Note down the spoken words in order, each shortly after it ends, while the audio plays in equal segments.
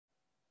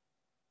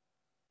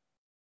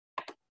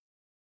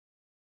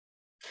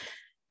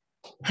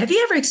Have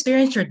you ever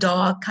experienced your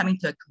dog coming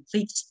to a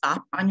complete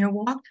stop on your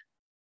walk?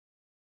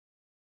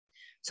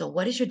 So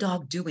what is your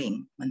dog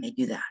doing when they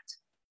do that?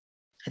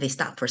 Are they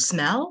stopped for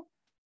smell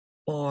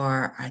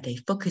or are they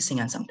focusing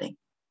on something?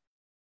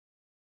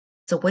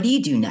 So what do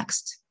you do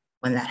next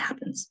when that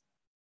happens?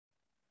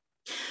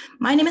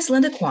 My name is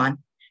Linda Kwan,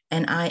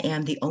 and I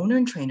am the owner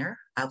and trainer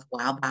of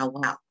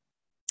WowBowWow.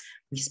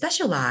 We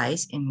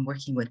specialize in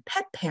working with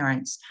pet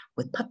parents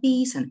with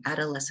puppies and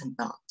adolescent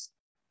dogs.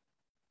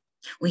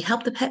 We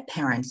help the pet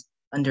parents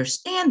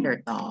understand their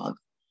dog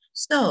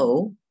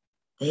so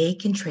they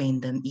can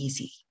train them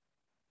easy.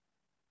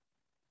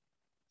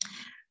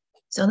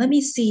 So let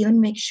me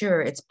make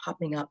sure it's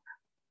popping up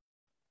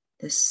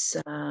this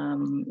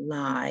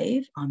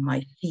live on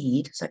my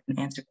feed so I can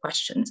answer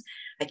questions.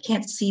 I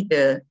can't see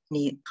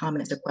any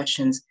comments or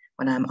questions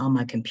when I'm on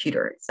my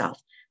computer itself.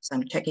 So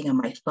I'm checking on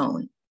my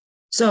phone.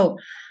 So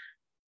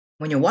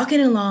when you're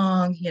walking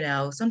along,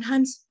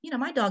 sometimes,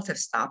 my dogs have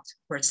stopped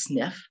for a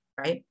sniff,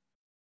 right?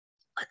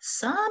 But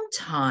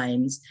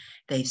sometimes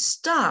they've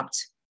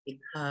stopped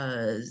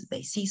because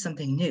they see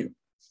something new,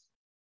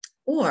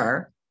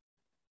 or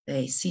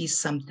they see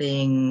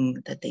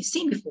something that they've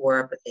seen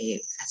before, but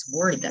has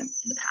worried them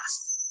in the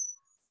past.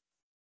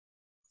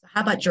 So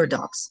how about your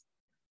dogs?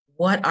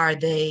 What are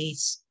they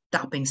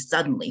stopping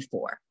suddenly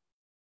for?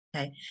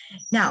 Okay.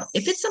 Now,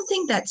 if it's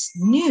something that's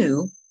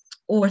new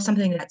or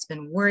something that's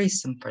been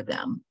worrisome for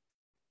them,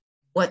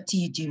 what do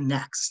you do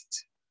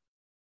next?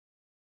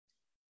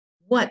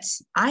 What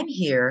I'm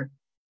here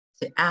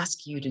to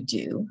ask you to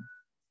do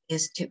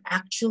is to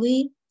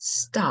actually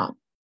stop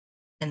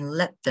and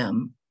let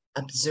them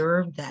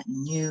observe that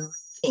new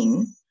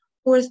thing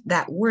or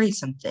that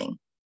worrisome thing.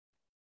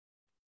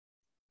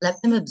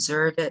 Let them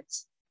observe it.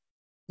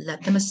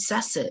 Let them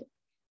assess it,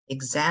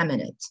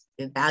 examine it,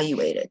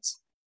 evaluate it.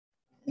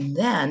 And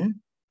then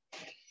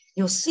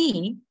you'll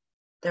see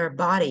their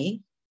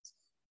body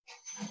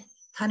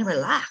kind of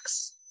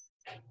relax.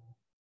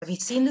 Have you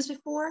seen this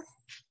before?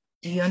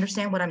 Do you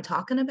understand what I'm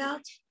talking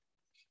about?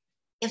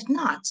 If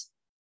not,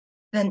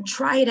 then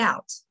try it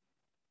out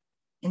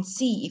and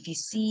see if you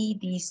see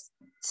these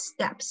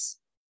steps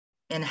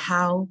and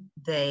how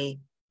they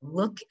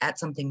look at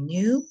something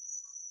new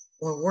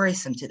or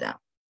worrisome to them.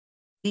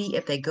 See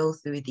if they go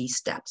through these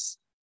steps.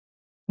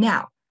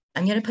 Now,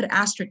 I'm going to put an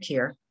asterisk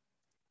here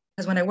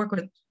because when I work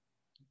with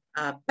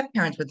pet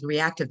parents with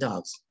reactive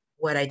dogs,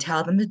 what I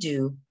tell them to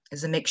do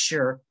is to make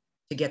sure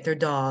to get their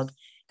dog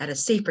at a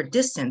safer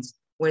distance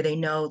where they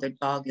know their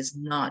dog is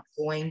not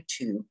going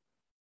to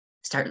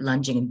start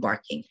lunging and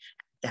barking at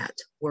that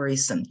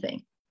worrisome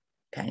thing.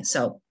 Okay,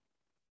 so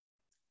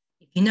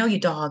if you know your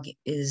dog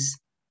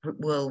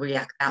will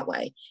react that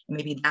way, and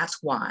maybe that's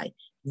why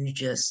you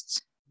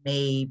just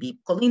may be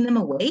pulling them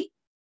away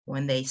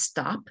when they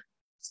stare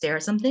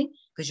at something,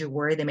 because you're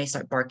worried they may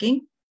start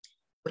barking,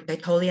 which I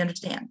totally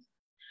understand.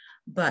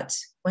 But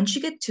once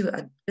you get to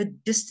a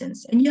good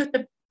distance, and you have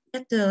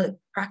to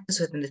practice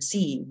with them to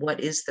see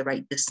what is the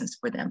right distance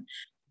for them,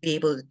 be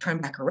able to turn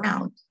back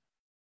around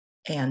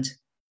and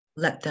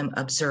let them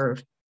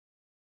observe,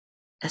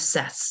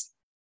 assess,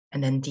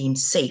 and then deem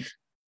safe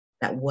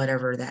that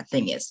whatever that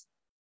thing is.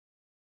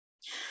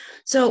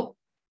 So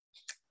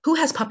who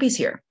has puppies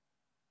here?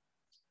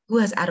 Who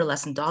has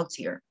adolescent dogs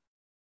here?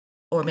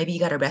 Or maybe you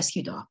got a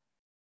rescue dog.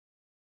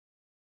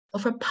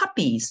 Well, for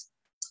puppies,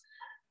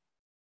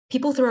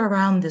 people throw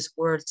around this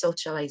word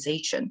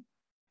socialization.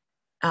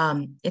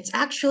 It's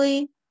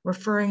actually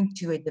referring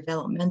to a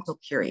developmental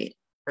period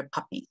for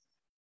puppies,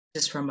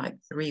 just from like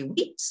 3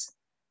 weeks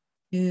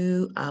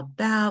to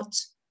about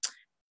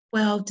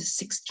 12 to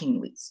 16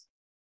 weeks.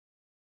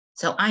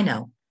 So I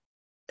know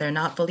they're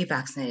not fully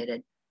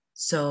vaccinated,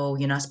 so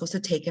you're not supposed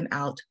to take them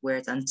out where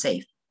it's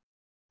unsafe.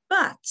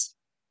 But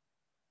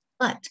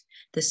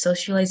the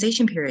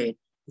socialization period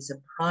is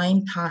a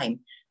prime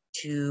time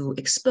to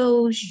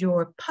expose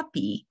your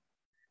puppy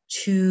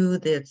to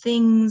the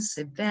things,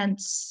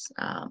 events,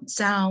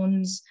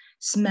 sounds,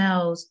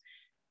 smells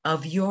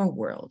of your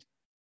world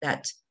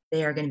that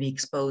they are going to be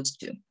exposed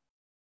to.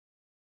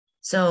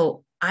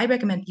 So I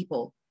recommend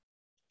people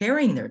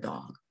carrying their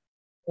dog,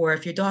 or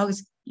if your dog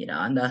is,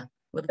 on the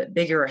little bit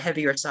bigger or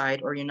heavier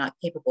side, or you're not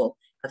capable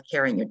of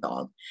carrying your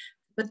dog,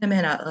 put them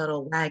in a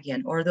little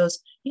wagon, or those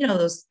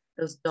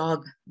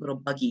dog little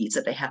buggies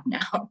that they have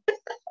now.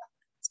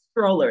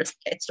 Strollers.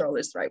 Okay,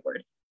 strollers is the right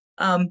word.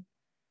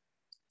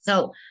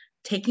 So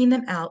taking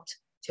them out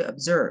to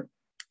observe,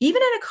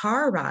 even in a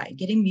car ride,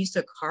 getting used to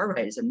a car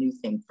ride is a new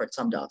thing for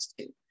some dogs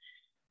too.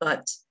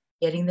 But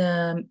getting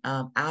them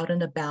out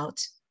and about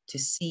to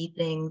see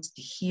things,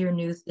 to hear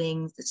new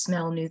things, to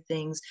smell new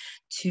things,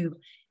 to,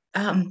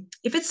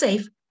 if it's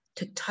safe,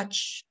 to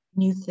touch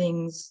new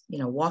things,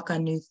 walk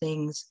on new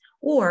things,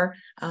 or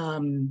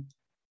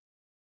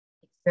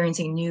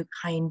experiencing new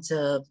kinds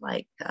of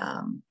like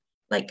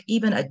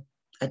even a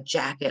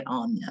jacket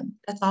on them.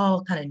 That's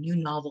all kind of new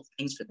novel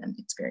things for them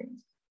to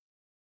experience.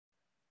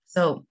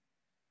 So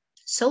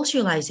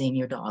socializing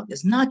your dog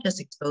is not just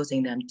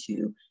exposing them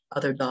to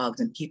other dogs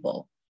and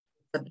people.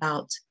 It's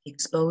about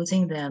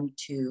exposing them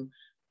to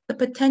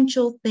the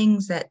potential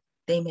things that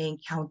they may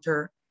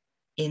encounter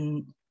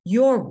in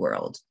your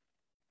world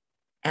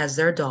as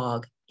their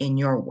dog in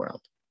your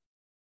world.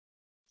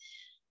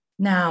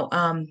 Now,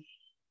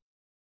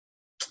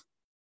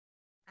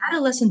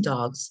 adolescent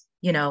dogs,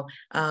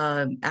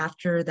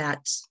 after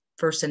that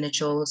first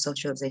initial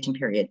socialization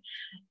period,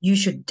 you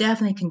should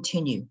definitely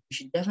continue. You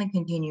should definitely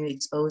continue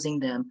exposing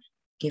them,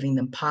 giving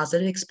them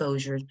positive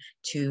exposure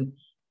to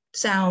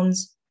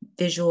sounds,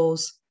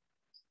 visuals,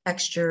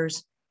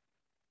 textures,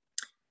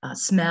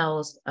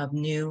 smells of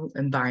new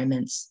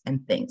environments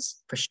and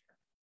things, for sure.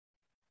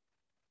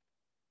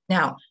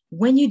 Now,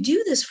 when you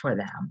do this for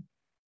them,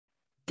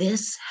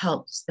 this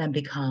helps them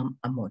become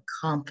a more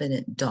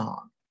confident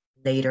dog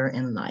later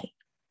in life.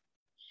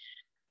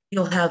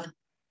 You'll have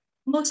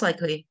most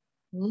likely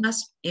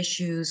less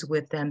issues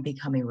with them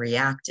becoming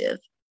reactive,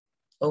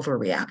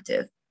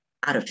 overreactive,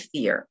 out of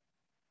fear.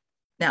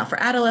 Now,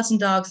 for adolescent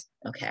dogs,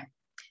 okay,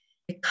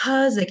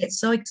 because they get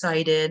so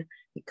excited,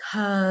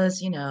 because,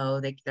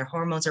 their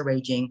hormones are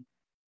raging,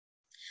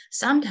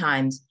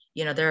 sometimes,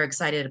 they're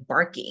excited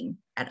barking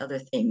at other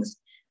things,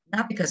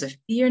 not because of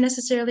fear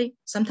necessarily.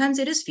 Sometimes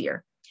it is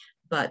fear,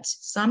 but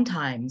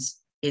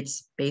sometimes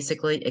it's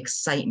basically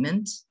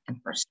excitement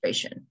and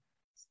frustration.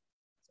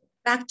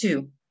 Back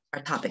to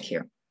our topic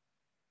here.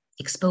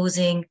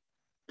 Exposing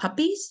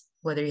puppies,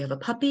 whether you have a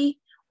puppy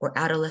or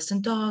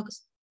adolescent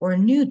dogs or a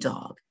new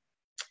dog.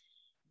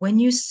 When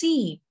you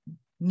see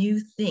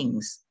new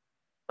things,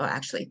 or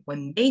actually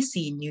when they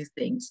see new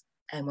things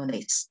and when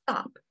they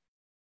stop,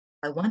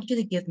 I want you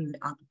to give them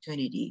the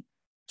opportunity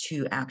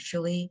to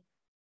actually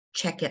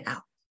check it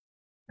out,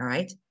 all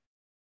right?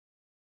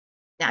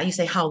 Now you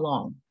say, how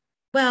long?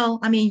 Well,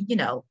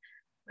 we're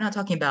not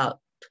talking about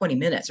 20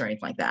 minutes or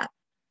anything like that,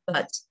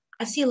 but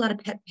I see a lot of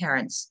pet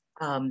parents,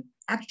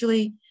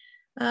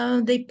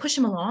 they push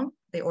them along,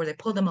 they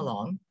pull them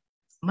along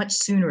much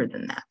sooner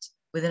than that,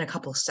 within a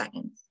couple of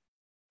seconds.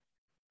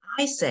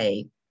 I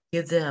say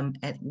give them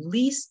at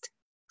least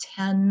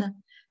 10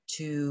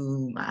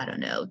 to,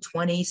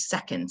 20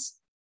 seconds.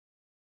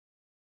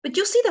 But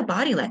you'll see their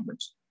body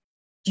language.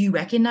 Do you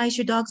recognize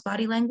your dog's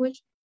body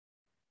language?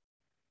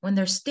 When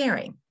they're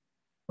staring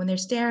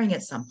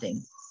at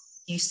something,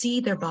 you see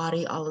their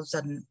body all of a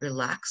sudden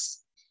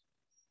relax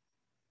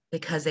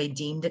because they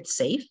deemed it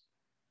safe.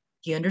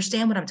 Do you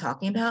understand what I'm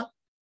talking about?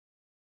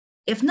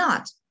 If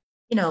not,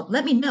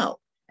 let me know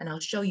and I'll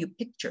show you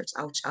pictures.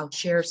 I'll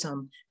share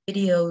some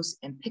videos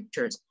and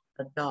pictures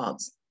of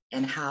dogs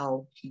and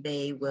how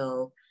they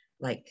will,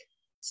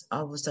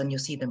 all of a sudden you'll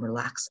see them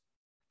relax.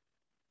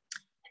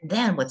 And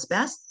then what's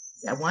best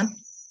is I want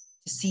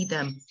to see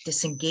them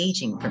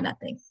disengaging from that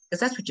thing, because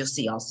that's what you'll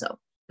see also.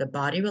 The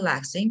body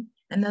relaxing,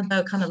 and then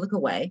they'll kind of look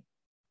away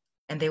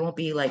and they won't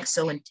be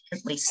so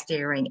intently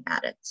staring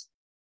at it.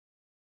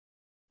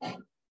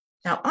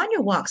 Now, on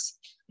your walks,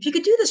 if you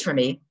could do this for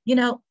me,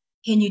 can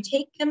you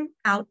take them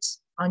out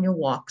on your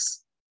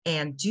walks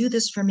and do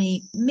this for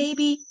me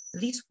maybe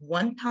at least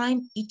one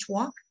time each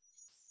walk?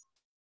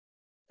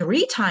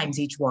 3 times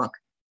each walk,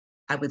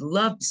 I would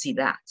love to see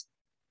that.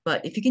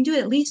 But if you can do it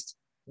at least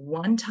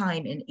one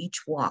time in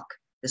each walk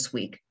this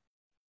week,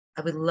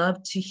 I would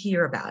love to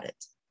hear about it.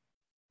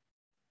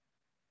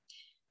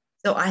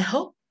 So I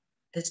hope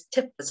this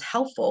tip was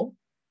helpful.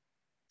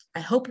 I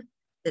hope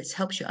this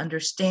helps you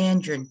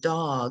understand your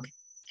dog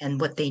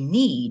and what they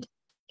need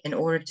in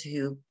order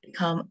to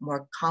become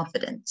more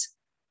confident.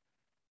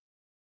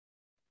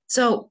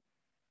 So,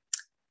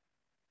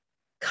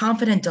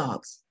 confident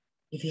dogs.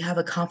 If you have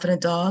a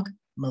confident dog,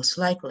 most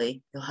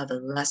likely you'll have a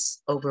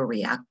less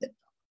overreactive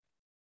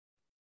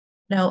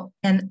dog.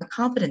 And a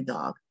confident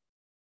dog,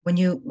 when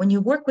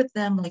you work with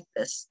them like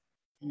this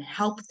and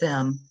help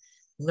them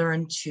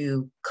learn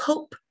to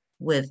cope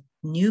with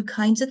new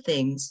kinds of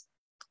things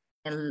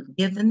and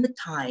give them the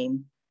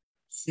time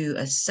to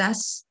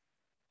assess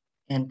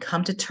and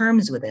come to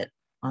terms with it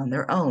on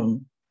their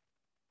own,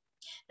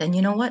 then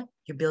you know what?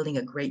 You're building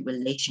a great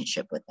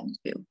relationship with them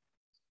too.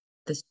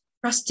 This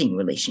trusting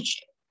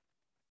relationship.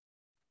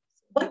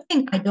 One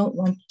thing I don't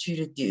want you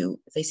to do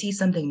if they see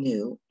something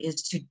new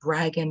is to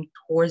drag them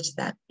towards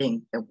that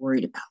thing they're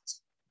worried about,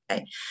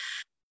 okay?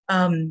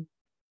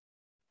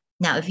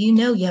 Now, if you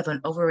know you have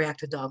an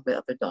overreactive dog with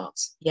other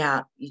dogs,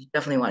 yeah, you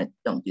definitely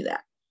don't do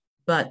that.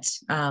 But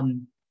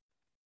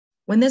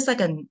when there's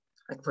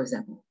for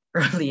example,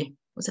 early,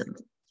 was it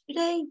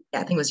yesterday? Yeah,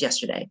 I think it was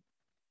yesterday.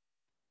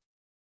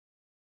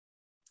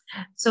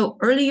 So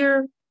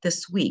earlier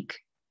this week,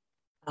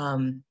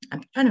 I'm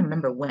trying to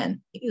remember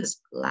when, maybe it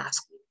was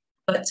last week,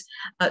 but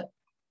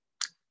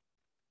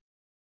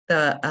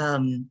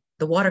the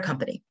water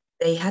company,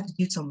 they had to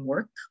do some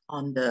work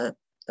on the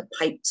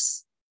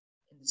pipes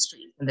in the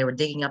street, and they were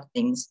digging up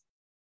things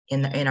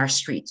in our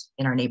street,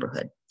 in our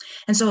neighborhood.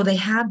 And so they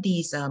have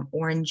these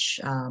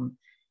orange,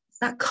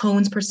 it's not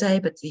cones per se,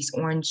 but these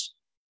orange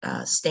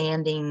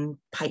standing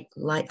pipe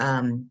light.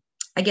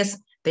 I guess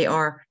they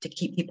are to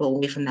keep people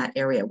away from that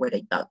area where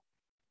they dug.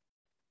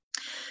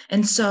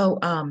 And so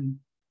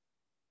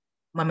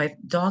when my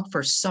dog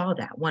first saw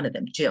that, one of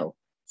them, Jill,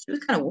 she was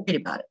kind of worried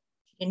about it.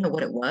 She didn't know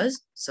what it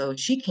was. So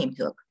she came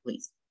to a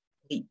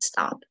complete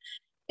stop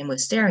and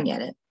was staring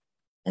at it.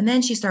 And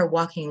then she started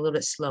walking a little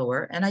bit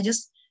slower, and I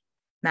just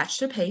matched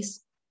her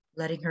pace,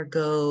 letting her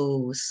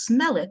go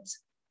smell it,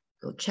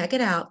 go check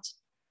it out.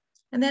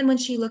 And then when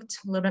she looked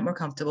a little bit more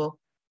comfortable,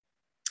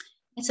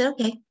 I said,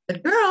 okay,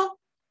 good girl.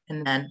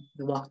 And then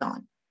we walked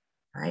on.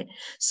 All right.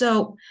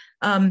 So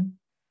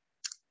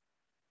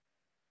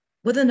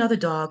with another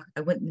dog,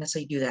 I wouldn't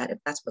necessarily do that if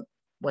that's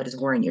what is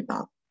worrying your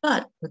dog.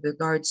 But with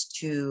regards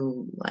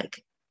to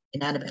like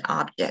inanimate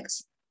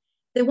objects,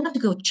 they want to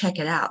go check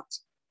it out.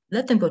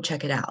 Let them go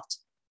check it out.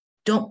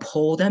 Don't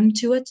pull them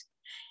to it.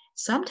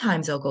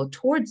 Sometimes they'll go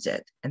towards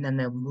it and then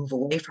they'll move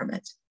away from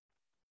it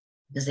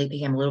because they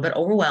became a little bit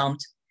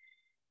overwhelmed,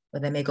 or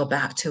they may go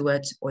back to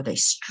it, or they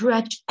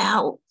stretch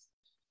out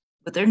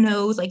with their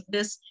nose like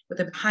this, with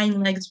their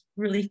hind legs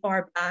really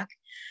far back.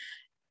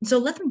 And so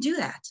let them do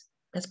that.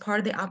 That's part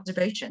of the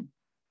observation.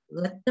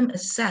 Let them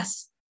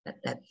assess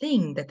that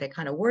thing that they're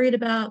kind of worried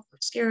about or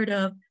scared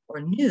of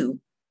or new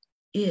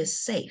is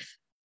safe.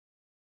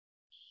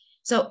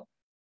 So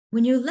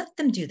when you let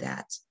them do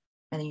that,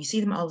 and you see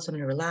them all of a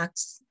sudden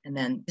relax and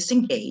then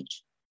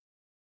disengage,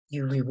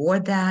 you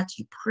reward that,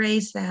 you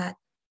praise that,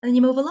 and then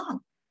you move along.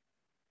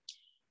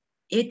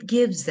 It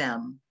gives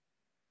them,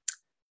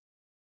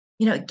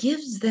 it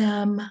gives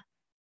them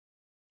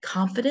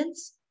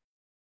confidence,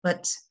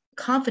 but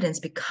confidence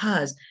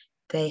because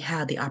they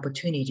had the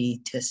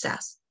opportunity to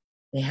assess.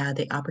 They had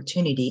the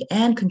opportunity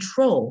and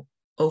control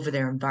over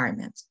their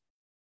environment.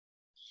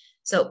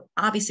 So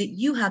obviously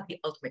you have the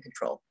ultimate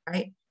control,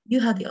 right? You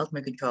have the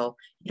ultimate control.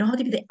 You don't have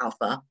to be the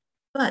alpha,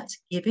 but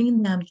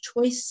giving them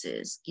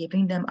choices,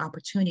 giving them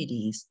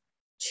opportunities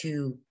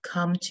to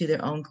come to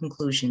their own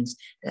conclusions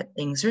that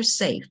things are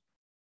safe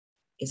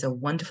is a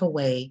wonderful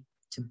way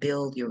to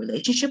build your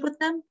relationship with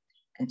them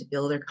and to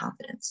build their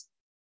confidence.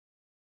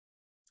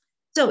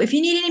 So if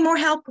you need any more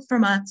help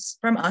from us,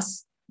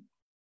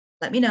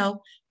 let me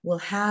know. We'll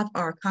have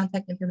our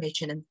contact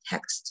information and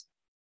text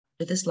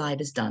after this live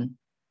is done.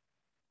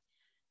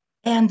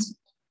 And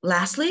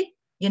lastly,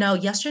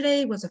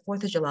 yesterday was the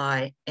 4th of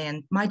July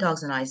and my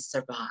dogs and I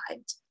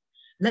survived.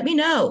 Let me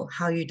know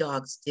how your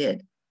dogs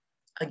did.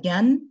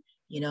 Again,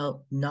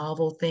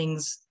 novel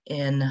things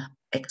in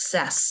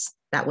excess.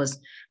 That was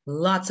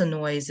lots of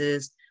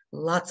noises,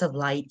 lots of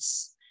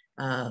lights,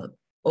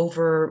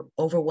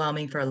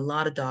 overwhelming for a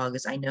lot of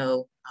dogs. I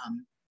know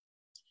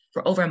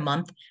for over a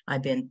month,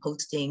 I've been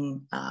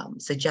posting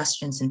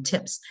suggestions and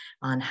tips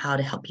on how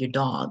to help your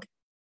dog.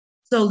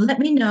 So let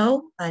me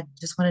know. I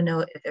just want to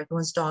know if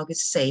everyone's dog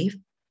is safe.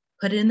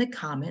 Put it in the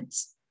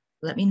comments.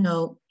 Let me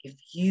know if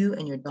you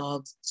and your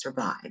dogs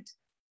survived.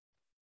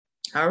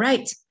 All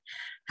right.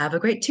 Have a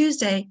great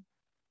Tuesday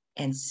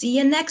and see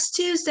you next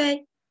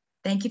Tuesday.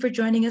 Thank you for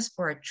joining us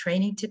for our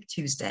Training Tip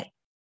Tuesday.